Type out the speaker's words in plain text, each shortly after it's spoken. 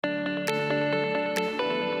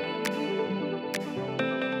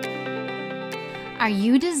Are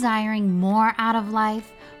you desiring more out of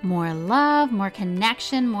life? More love, more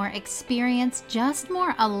connection, more experience, just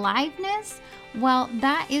more aliveness? Well,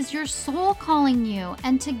 that is your soul calling you,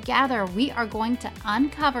 and together we are going to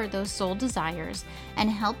uncover those soul desires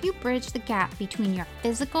and help you bridge the gap between your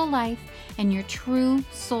physical life and your true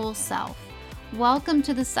soul self. Welcome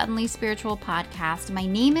to the Suddenly Spiritual Podcast. My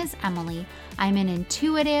name is Emily. I'm an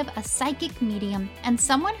intuitive, a psychic medium, and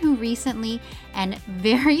someone who recently and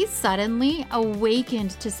very suddenly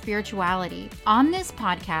awakened to spirituality. On this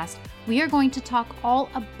podcast, we are going to talk all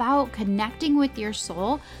about connecting with your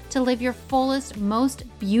soul to live your fullest, most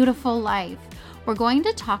beautiful life. We're going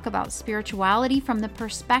to talk about spirituality from the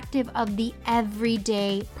perspective of the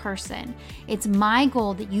everyday person. It's my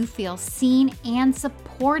goal that you feel seen and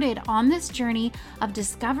supported on this journey of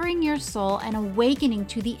discovering your soul and awakening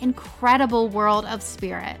to the incredible world of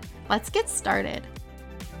spirit. Let's get started.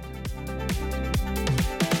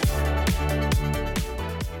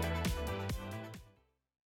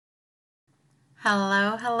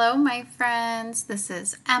 Hello, my friends. This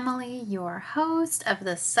is Emily, your host of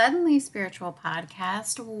the Suddenly Spiritual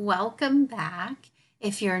Podcast. Welcome back.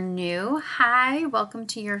 If you're new, hi, welcome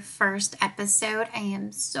to your first episode. I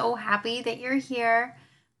am so happy that you're here.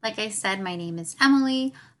 Like I said, my name is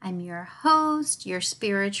Emily. I'm your host, your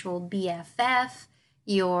spiritual BFF,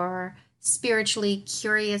 your spiritually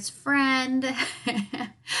curious friend.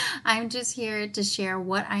 I'm just here to share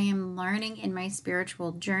what I am learning in my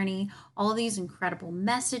spiritual journey, all these incredible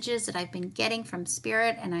messages that I've been getting from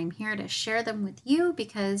Spirit, and I'm here to share them with you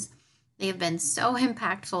because they have been so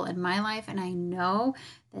impactful in my life, and I know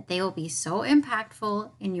that they will be so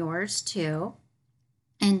impactful in yours too.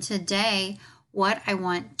 And today, what I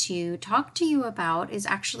want to talk to you about is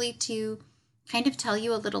actually to kind of tell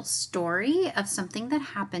you a little story of something that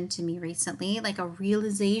happened to me recently, like a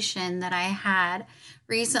realization that I had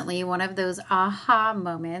recently, one of those aha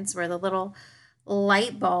moments where the little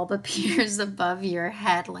light bulb appears above your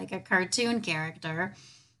head like a cartoon character.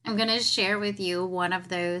 I'm going to share with you one of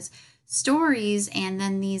those stories and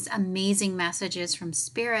then these amazing messages from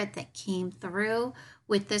Spirit that came through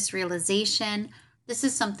with this realization. This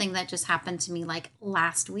is something that just happened to me like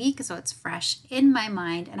last week, so it's fresh in my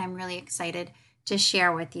mind, and I'm really excited to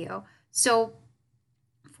share with you. So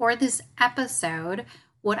for this episode,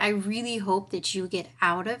 what I really hope that you get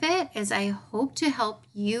out of it is I hope to help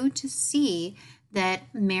you to see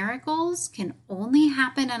that miracles can only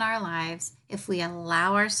happen in our lives if we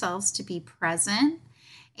allow ourselves to be present.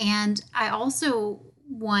 And I also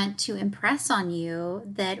want to impress on you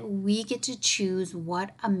that we get to choose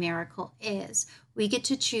what a miracle is. We get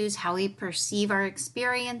to choose how we perceive our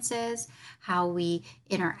experiences, how we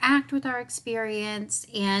interact with our experience.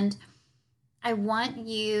 And I want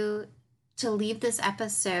you to leave this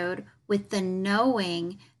episode with the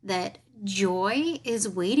knowing that joy is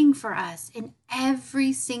waiting for us in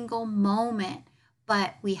every single moment,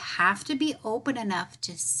 but we have to be open enough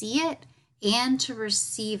to see it and to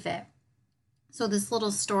receive it. So this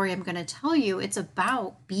little story I'm going to tell you, it's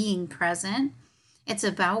about being present. It's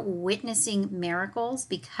about witnessing miracles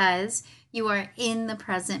because you are in the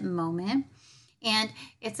present moment. And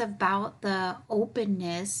it's about the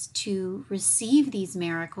openness to receive these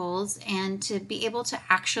miracles and to be able to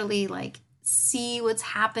actually see what's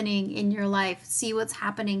happening in your life, see what's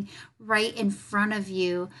happening right in front of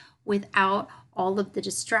you without all of the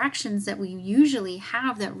distractions that we usually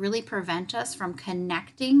have that really prevent us from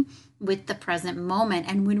connecting with the present moment.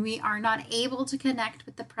 And when we are not able to connect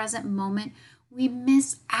with the present moment, we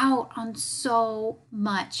miss out on so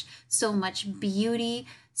much beauty,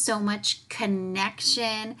 so much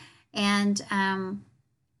connection, and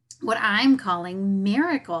what I'm calling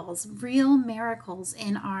miracles, real miracles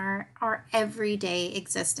in our everyday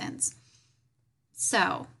existence.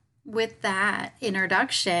 So with that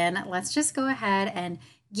introduction, let's just go ahead and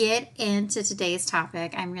get into today's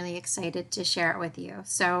topic. I'm really excited to share it with you.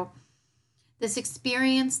 So this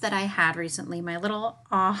experience that I had recently, my little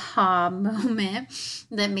aha moment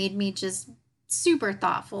that made me just super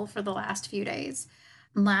thoughtful for the last few days.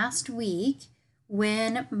 Last week,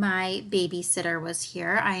 when my babysitter was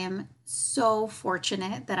here, I am so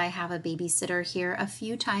fortunate that I have a babysitter here a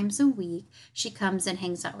few times a week. She comes and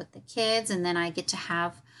hangs out with the kids, and then I get to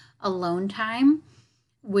have alone time,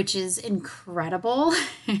 which is incredible.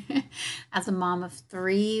 As a mom of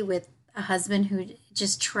 3 with a husband who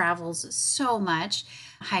just travels so much,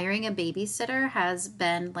 hiring a babysitter has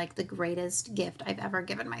been like the greatest gift I've ever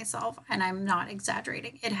given myself. And I'm not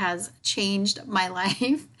exaggerating. It has changed my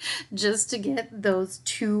life just to get those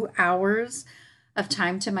 2 hours of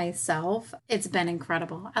time to myself. It's been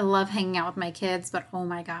incredible. I love hanging out with my kids, but oh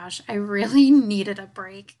my gosh, I really needed a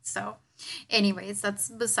break. So Anyways, that's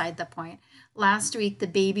beside the point. Last week, the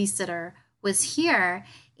babysitter was here.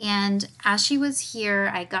 And as she was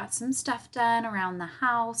here, I got some stuff done around the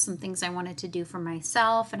house, some things I wanted to do for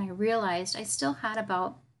myself. And I realized I still had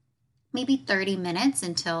about maybe 30 minutes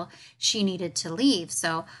until she needed to leave.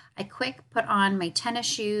 So I quick put on my tennis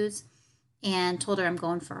shoes and told her I'm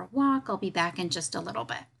going for a walk. I'll be back in just a little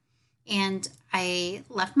bit. And I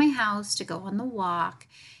left my house to go on the walk.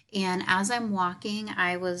 And as I'm walking,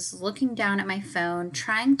 I was looking down at my phone,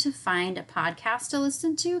 trying to find a podcast to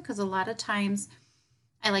listen to, because a lot of times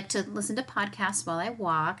I like to listen to podcasts while I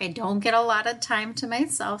walk. I don't get a lot of time to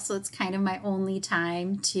myself, so it's kind of my only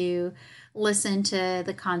time to listen to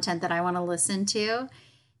the content that I want to listen to.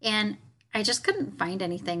 And I just couldn't find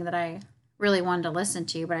anything that I really wanted to listen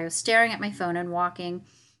to, but I was staring at my phone and walking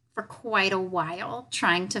for quite a while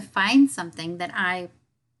trying to find something that I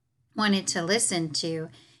wanted to listen to.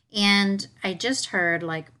 And I just heard,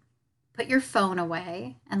 like, put your phone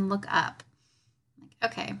away and look up.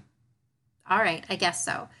 Like, okay, all right, I guess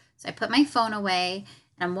so. So I put my phone away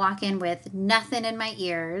and I'm walking with nothing in my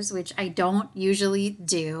ears, which I don't usually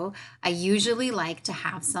do. I usually like to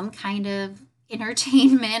have some kind of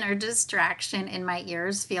entertainment or distraction in my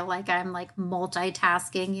ears, feel like I'm like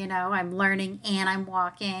multitasking, I'm learning and I'm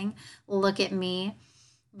walking. Look at me.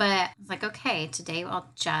 But I was like, okay, today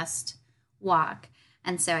I'll just walk.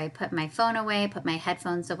 And so I put my phone away, put my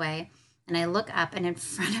headphones away, and I look up, and in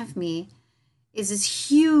front of me is this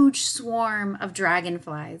huge swarm of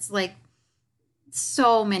dragonflies, like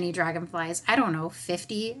so many dragonflies. I don't know,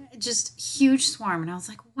 50, just huge swarm. And I was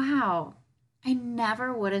like, wow, I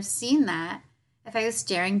never would have seen that if I was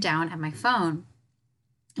staring down at my phone.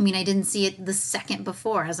 I mean, I didn't see it the second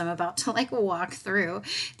before as I'm about to like walk through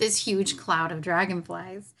this huge cloud of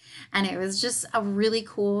dragonflies. And it was just a really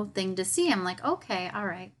cool thing to see. I'm like, okay, all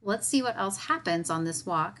right, let's see what else happens on this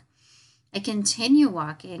walk. I continue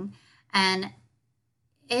walking, and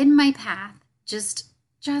in my path, just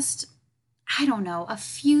I don't know, a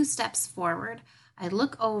few steps forward, I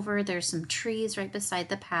look over, there's some trees right beside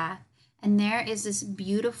the path, and there is this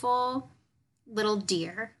beautiful little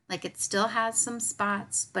deer. Like, it still has some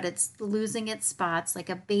spots, but it's losing its spots, like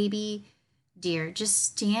a baby deer just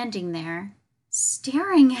standing there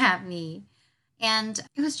staring at me. And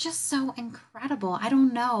it was just so incredible. I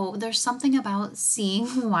don't know. There's something about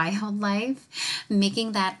seeing wildlife,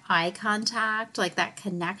 making that eye contact, like that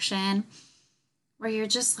connection, where you're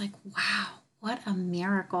just like, wow, what a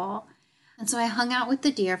miracle. And so I hung out with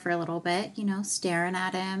the deer for a little bit, staring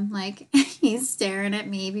at him like he's staring at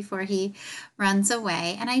me before he runs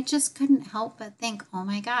away. And I just couldn't help but think, oh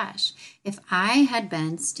my gosh, if I had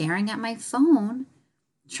been staring at my phone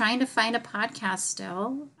trying to find a podcast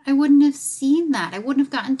still, I wouldn't have seen that. I wouldn't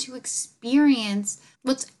have gotten to experience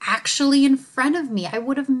what's actually in front of me. I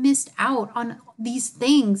would have missed out on these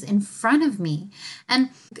things in front of me. And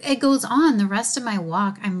it goes on the rest of my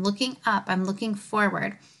walk. I'm looking up, I'm looking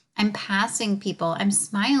forward. I'm passing people. I'm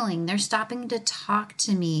smiling. They're stopping to talk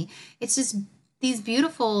to me. It's just these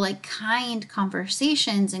beautiful, like, kind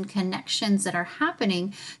conversations and connections that are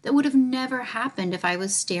happening that would have never happened if I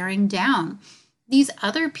was staring down. These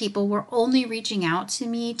other people were only reaching out to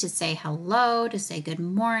me to say hello, to say good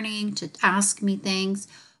morning, to ask me things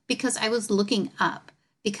because I was looking up,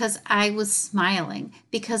 because I was smiling,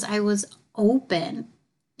 because I was open.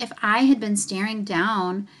 If I had been staring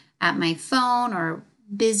down at my phone or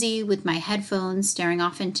busy with my headphones, staring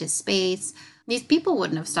off into space, these people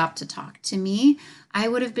wouldn't have stopped to talk to me. I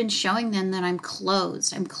would have been showing them that I'm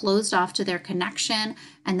closed. I'm closed off to their connection,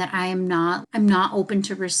 and that I'm not open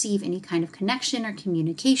to receive any kind of connection or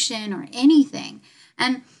communication or anything.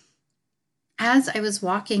 And as I was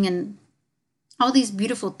walking and all these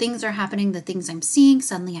beautiful things are happening, the things I'm seeing,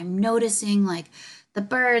 suddenly I'm noticing like the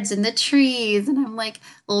birds and the trees, and I'm like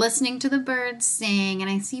listening to the birds sing, and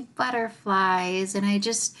I see butterflies, and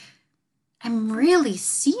I'm really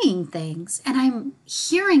seeing things, and I'm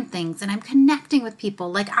hearing things, and I'm connecting with people.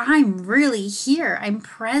 Like, I'm really here, I'm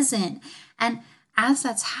present. And as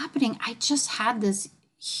that's happening, I just had this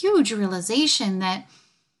huge realization that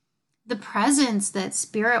the presence that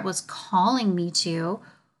Spirit was calling me to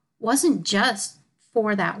wasn't just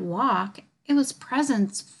for that walk, it was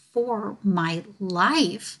presence for my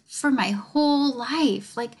life, for my whole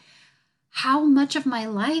life. Like, how much of my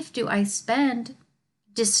life do I spend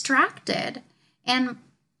distracted? And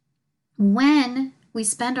when we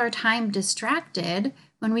spend our time distracted,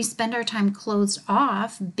 when we spend our time closed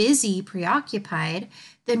off, busy, preoccupied,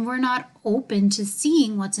 then we're not open to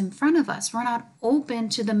seeing what's in front of us. We're not open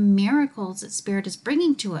to the miracles that Spirit is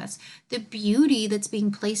bringing to us, the beauty that's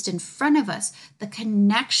being placed in front of us, the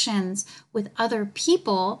connections with other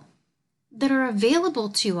people that are available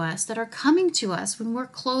to us, that are coming to us when we're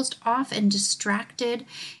closed off and distracted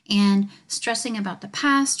and stressing about the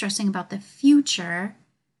past, stressing about the future.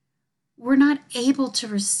 We're not able to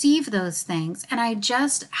receive those things. And I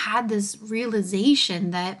just had this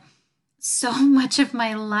realization that so much of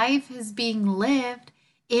my life is being lived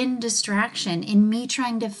in distraction, in me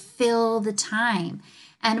trying to fill the time.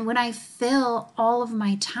 And when I fill all of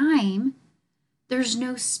my time, there's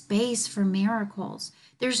no space for miracles.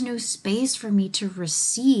 There's no space for me to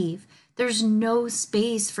receive. There's no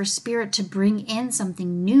space for Spirit to bring in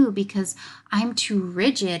something new because I'm too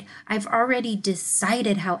rigid. I've already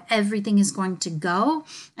decided how everything is going to go.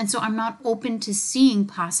 And so I'm not open to seeing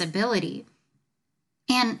possibility.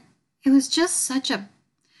 And it was just such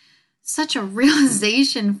a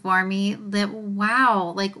realization for me that,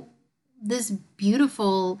 wow, like this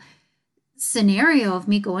beautiful scenario of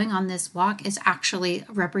me going on this walk is actually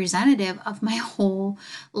representative of my whole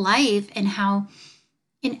life, and how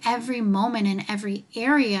in every moment, in every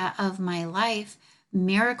area of my life,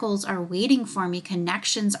 miracles are waiting for me,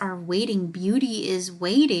 connections are waiting, beauty is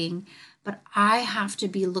waiting, but I have to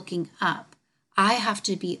be looking up. I have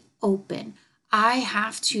to be open. I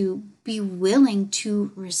have to be willing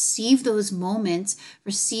to receive those moments,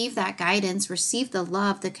 receive that guidance, receive the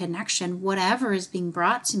love, the connection, whatever is being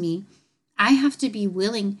brought to me. I have to be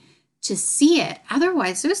willing to see it.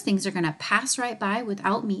 Otherwise, those things are going to pass right by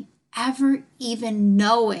without me ever even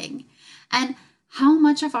knowing. And how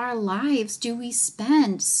much of our lives do we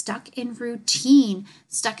spend stuck in routine,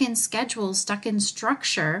 stuck in schedule, stuck in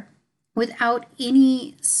structure, without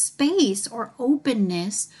any space or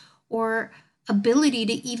openness or ability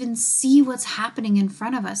to even see what's happening in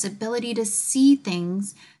front of us, ability to see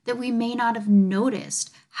things that we may not have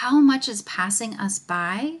noticed? How much is passing us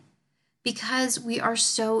by because we are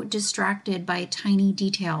so distracted by tiny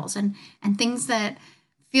details and things that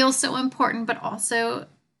feel so important, but also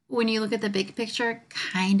when you look at the big picture,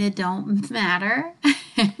 kind of don't matter.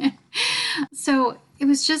 So it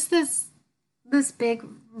was just this big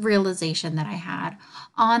realization that I had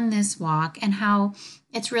on this walk, and how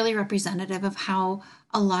it's really representative of how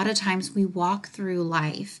a lot of times we walk through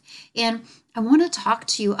life. And I want to talk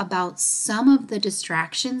to you about some of the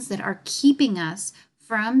distractions that are keeping us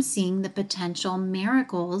from seeing the potential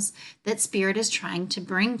miracles that Spirit is trying to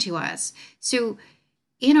bring to us. So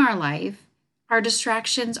in our life, our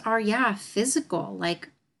distractions are, physical, like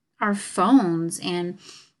our phones and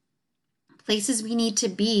places we need to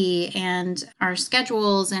be and our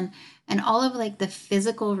schedules and all of like the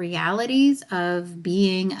physical realities of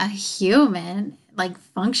being a human, like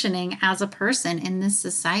functioning as a person in this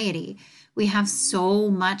society. We have so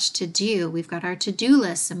much to do. We've got our to-do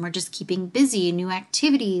lists and we're just keeping busy, new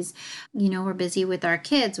activities. We're busy with our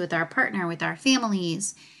kids, with our partner, with our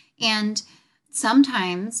families. And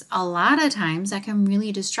sometimes, a lot of times, that can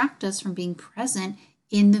really distract us from being present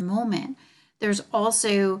in the moment. There's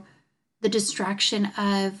also the distraction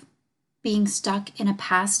of being stuck in a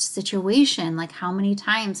past situation. Like, how many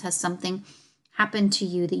times has something happened to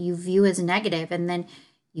you that you view as negative, and then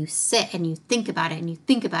you sit and you think about it and you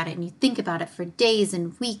think about it and you think about it for days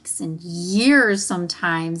and weeks and years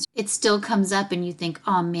sometimes. It still comes up and you think,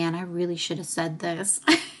 oh man, I really should have said this.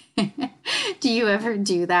 Do you ever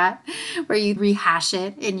do that, where you rehash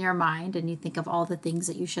it in your mind and you think of all the things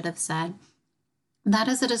that you should have said? That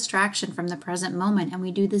is a distraction from the present moment. And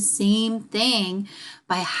we do the same thing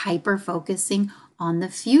by hyper-focusing on the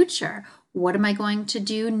future. What am I going to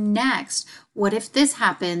do next? What if this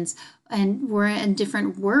happens? And we're in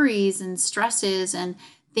different worries and stresses and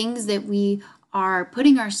things that we are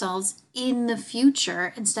putting ourselves in the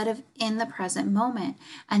future instead of in the present moment.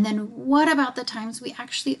 And then what about the times we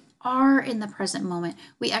actually are in the present moment?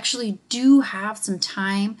 We actually do have some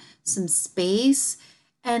time, some space,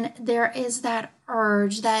 and there is that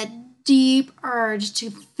urge, that deep urge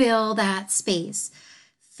to fill that space.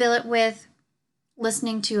 Fill it with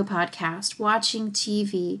listening to a podcast, watching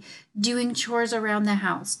TV, doing chores around the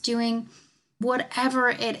house, doing whatever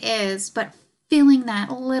it is, but filling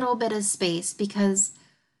that little bit of space, because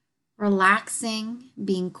relaxing,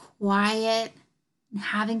 being quiet, and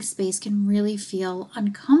having space can really feel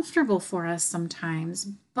uncomfortable for us sometimes.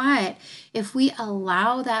 But if we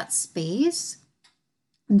allow that space,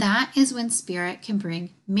 that is when Spirit can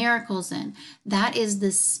bring miracles in. That is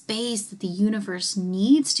the space that the universe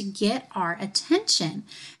needs to get our attention.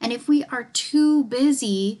 And if we are too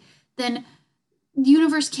busy, then the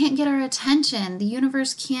universe can't get our attention. The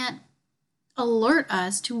universe can't alert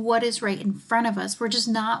us to what is right in front of us. We're just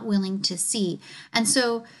not willing to see. And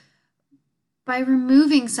so by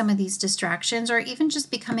removing some of these distractions, or even just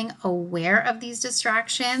becoming aware of these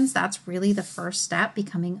distractions, that's really the first step,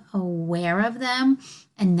 becoming aware of them,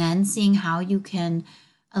 and then seeing how you can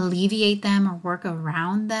alleviate them or work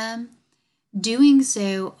around them. Doing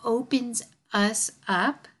so opens us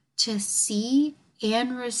up to see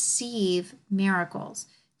and receive miracles,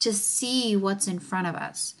 to see what's in front of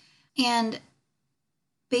us. And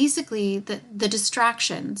basically, the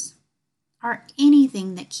distractions are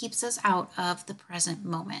anything that keeps us out of the present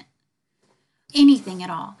moment. Anything at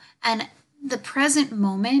all. And the present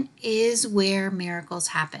moment is where miracles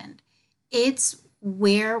happen. It's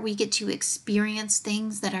where we get to experience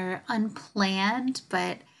things that are unplanned,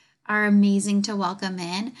 but are amazing to welcome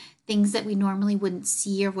in, things that we normally wouldn't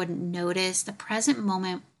see or wouldn't notice. The present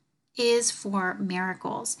moment is for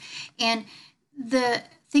miracles. And the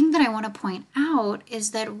thing that I want to point out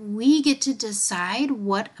is that we get to decide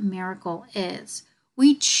what a miracle is.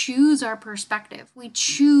 We choose our perspective. We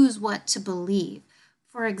choose what to believe.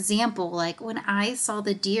 For example, like when I saw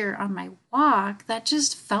the deer on my walk, that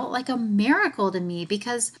just felt like a miracle to me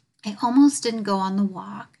because I almost didn't go on the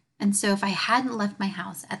walk. And so if I hadn't left my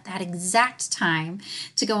house at that exact time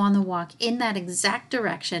to go on the walk in that exact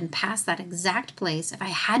direction, past that exact place, if I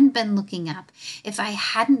hadn't been looking up, if I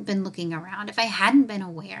hadn't been looking around, if I hadn't been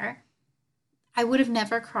aware, I would have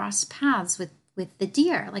never crossed paths with the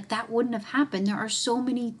deer. Like that wouldn't have happened. There are so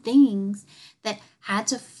many things that had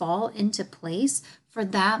to fall into place for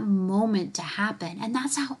that moment to happen. And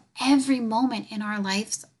that's how every moment in our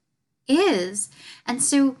lives is. And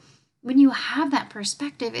so when you have that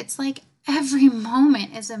perspective, it's like every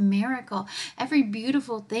moment is a miracle. Every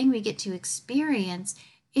beautiful thing we get to experience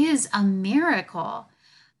is a miracle.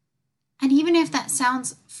 And even if that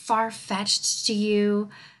sounds far-fetched to you,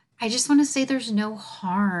 I just want to say there's no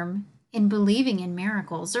harm in believing in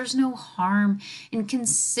miracles. There's no harm in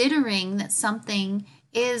considering that something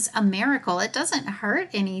is a miracle. It doesn't hurt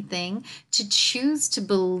anything to choose to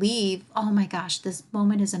believe, oh my gosh, this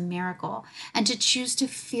moment is a miracle, and to choose to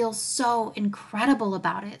feel so incredible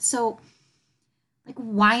about it. So, like,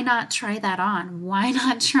 why not try that on? Why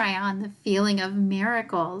not try on the feeling of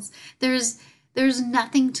miracles? There's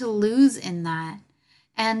nothing to lose in that.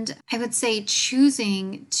 And I would say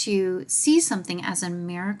choosing to see something as a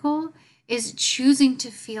miracle is choosing to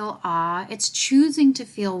feel awe. It's choosing to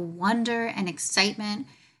feel wonder and excitement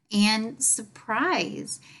and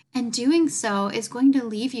surprise. And doing so is going to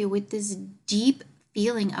leave you with this deep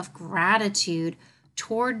feeling of gratitude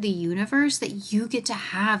toward the universe that you get to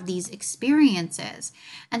have these experiences.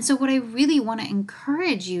 And so what I really want to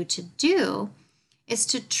encourage you to do is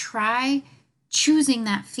to try choosing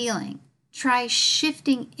that feeling. Try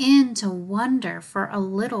shifting into wonder for a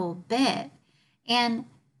little bit. And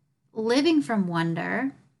living from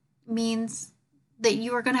wonder means that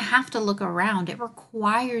you are going to have to look around. It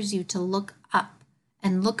requires you to look up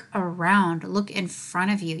and look around, look in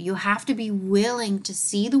front of you. You have to be willing to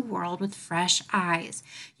see the world with fresh eyes.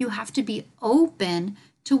 You have to be open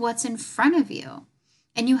to what's in front of you.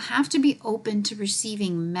 And you have to be open to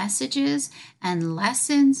receiving messages and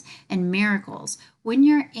lessons and miracles. When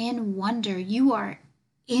you're in wonder, you are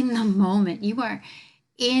in the moment. You are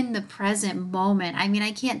in the present moment. I mean,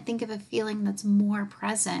 I can't think of a feeling that's more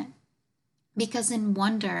present, because in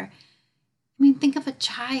wonder, I mean, think of a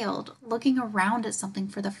child looking around at something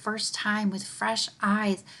for the first time with fresh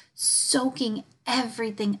eyes, soaking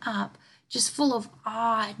everything up, just full of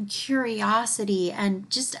awe and curiosity and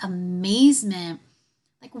just amazement.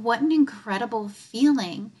 Like, what an incredible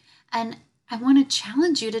feeling. And I want to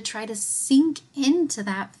challenge you to try to sink into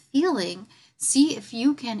that feeling. See if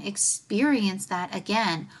you can experience that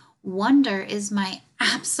again. Wonder is my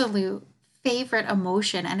absolute favorite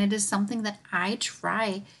emotion, and it is something that I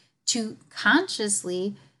try to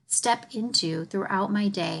consciously step into throughout my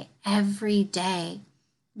day, every day,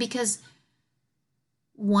 because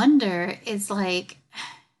wonder is like,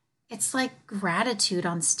 it's like gratitude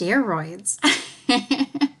on steroids.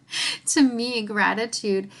 To me,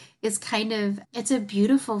 gratitude is it's a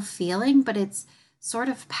beautiful feeling, but it's sort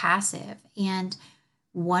of passive. And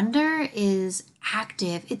wonder is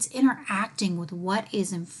active. It's interacting with what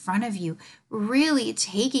is in front of you, really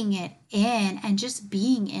taking it in and just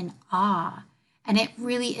being in awe. And it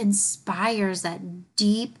really inspires that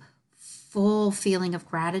deep, full feeling of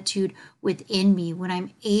gratitude within me when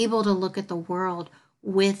I'm able to look at the world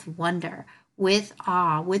with wonder, with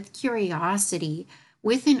awe, with curiosity,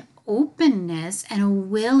 with an openness and a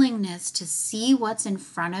willingness to see what's in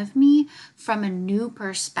front of me from a new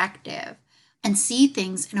perspective, and see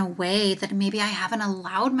things in a way that maybe I haven't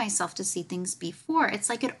allowed myself to see things before. It's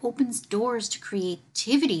like it opens doors to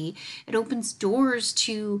creativity. It opens doors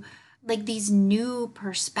to like these new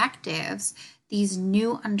perspectives, these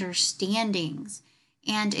new understandings.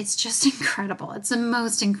 And it's just incredible. It's the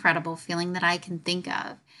most incredible feeling that I can think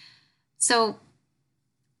of. So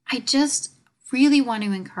I just really want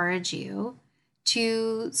to encourage you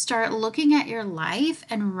to start looking at your life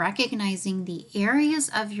and recognizing the areas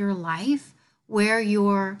of your life where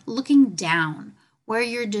you're looking down, where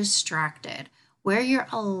you're distracted, where you're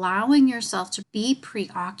allowing yourself to be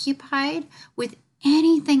preoccupied with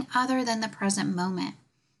anything other than the present moment.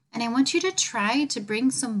 And I want you to try to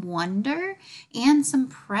bring some wonder and some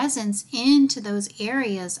presence into those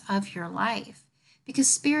areas of your life, because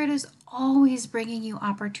Spirit is always bringing you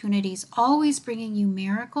opportunities, always bringing you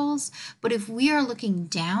miracles. But if we are looking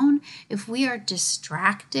down, if we are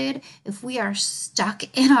distracted, if we are stuck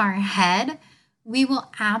in our head, we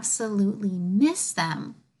will absolutely miss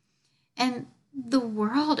them. And the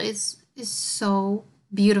world is so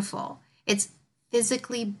beautiful. It's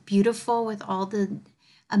physically beautiful with all the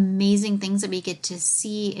amazing things that we get to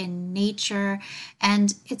see in nature.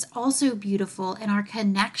 And it's also beautiful in our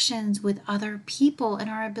connections with other people and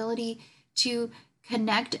our ability to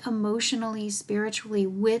connect emotionally, spiritually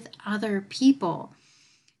with other people.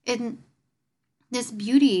 And this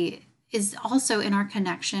beauty is also in our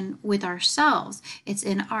connection with ourselves. It's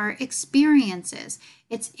in our experiences.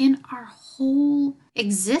 It's in our whole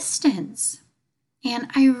existence.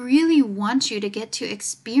 And I really want you to get to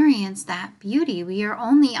experience that beauty. We are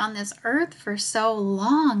only on this earth for so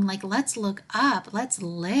long. Like, let's look up, let's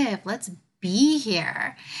live, let's be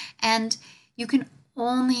here. And you can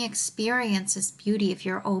only experience this beauty if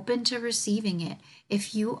you're open to receiving it,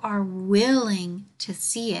 if you are willing to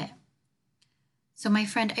see it. So, my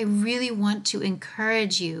friend, I really want to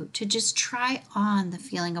encourage you to just try on the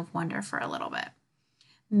feeling of wonder for a little bit.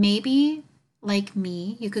 Maybe, like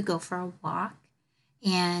me, you could go for a walk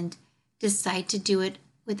and decide to do it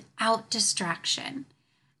without distraction,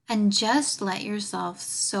 and just let yourself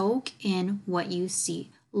soak in what you see.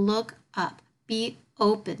 Look up, be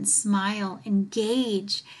open, smile,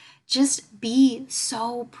 engage. Just be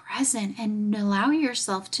so present and allow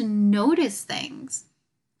yourself to notice things,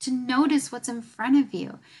 to notice what's in front of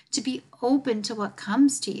you, to be open to what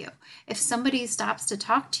comes to you. If somebody stops to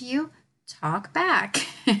talk to you, talk back.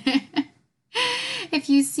 If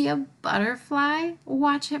you see a butterfly,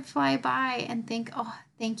 watch it fly by and think, oh,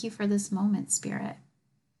 thank you for this moment, Spirit.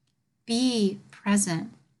 Be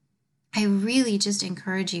present. I really just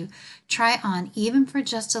encourage you, try on, even for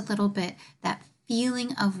just a little bit, that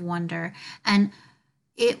feeling of wonder, and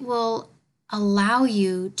it will allow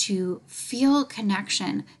you to feel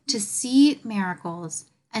connection, to see miracles,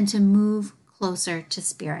 and to move closer to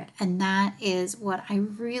Spirit. And that is what I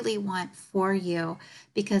really want for you,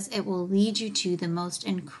 because it will lead you to the most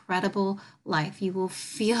incredible life. You will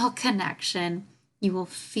feel connection, you will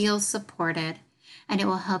feel supported, and it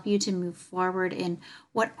will help you to move forward in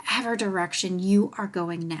whatever direction you are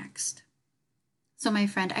going next. So, my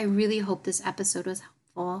friend, I really hope this episode was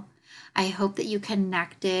helpful. I hope that you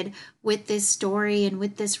connected with this story and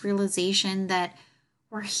with this realization that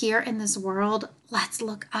we're here in this world. Let's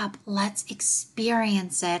look up. Let's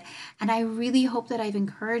experience it. And I really hope that I've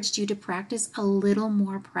encouraged you to practice a little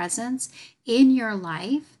more presence in your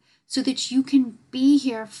life so that you can be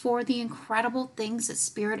here for the incredible things that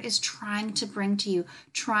Spirit is trying to bring to you,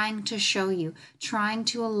 trying to show you, trying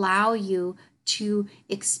to allow you to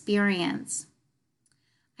experience.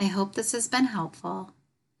 I hope this has been helpful,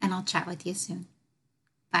 and I'll chat with you soon.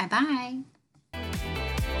 Bye-bye.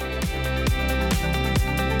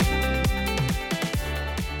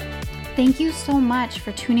 Thank you so much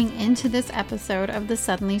for tuning into this episode of the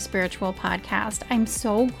Suddenly Spiritual podcast. I'm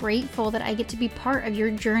so grateful that I get to be part of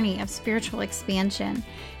your journey of spiritual expansion.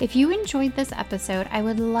 If you enjoyed this episode, I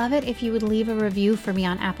would love it if you would leave a review for me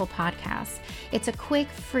on Apple Podcasts. It's a quick,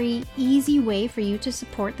 free, easy way for you to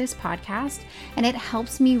support this podcast, and it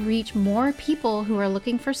helps me reach more people who are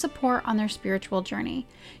looking for support on their spiritual journey.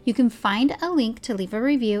 You can find a link to leave a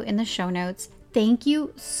review in the show notes. Thank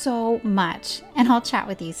you so much, and I'll chat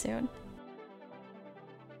with you soon.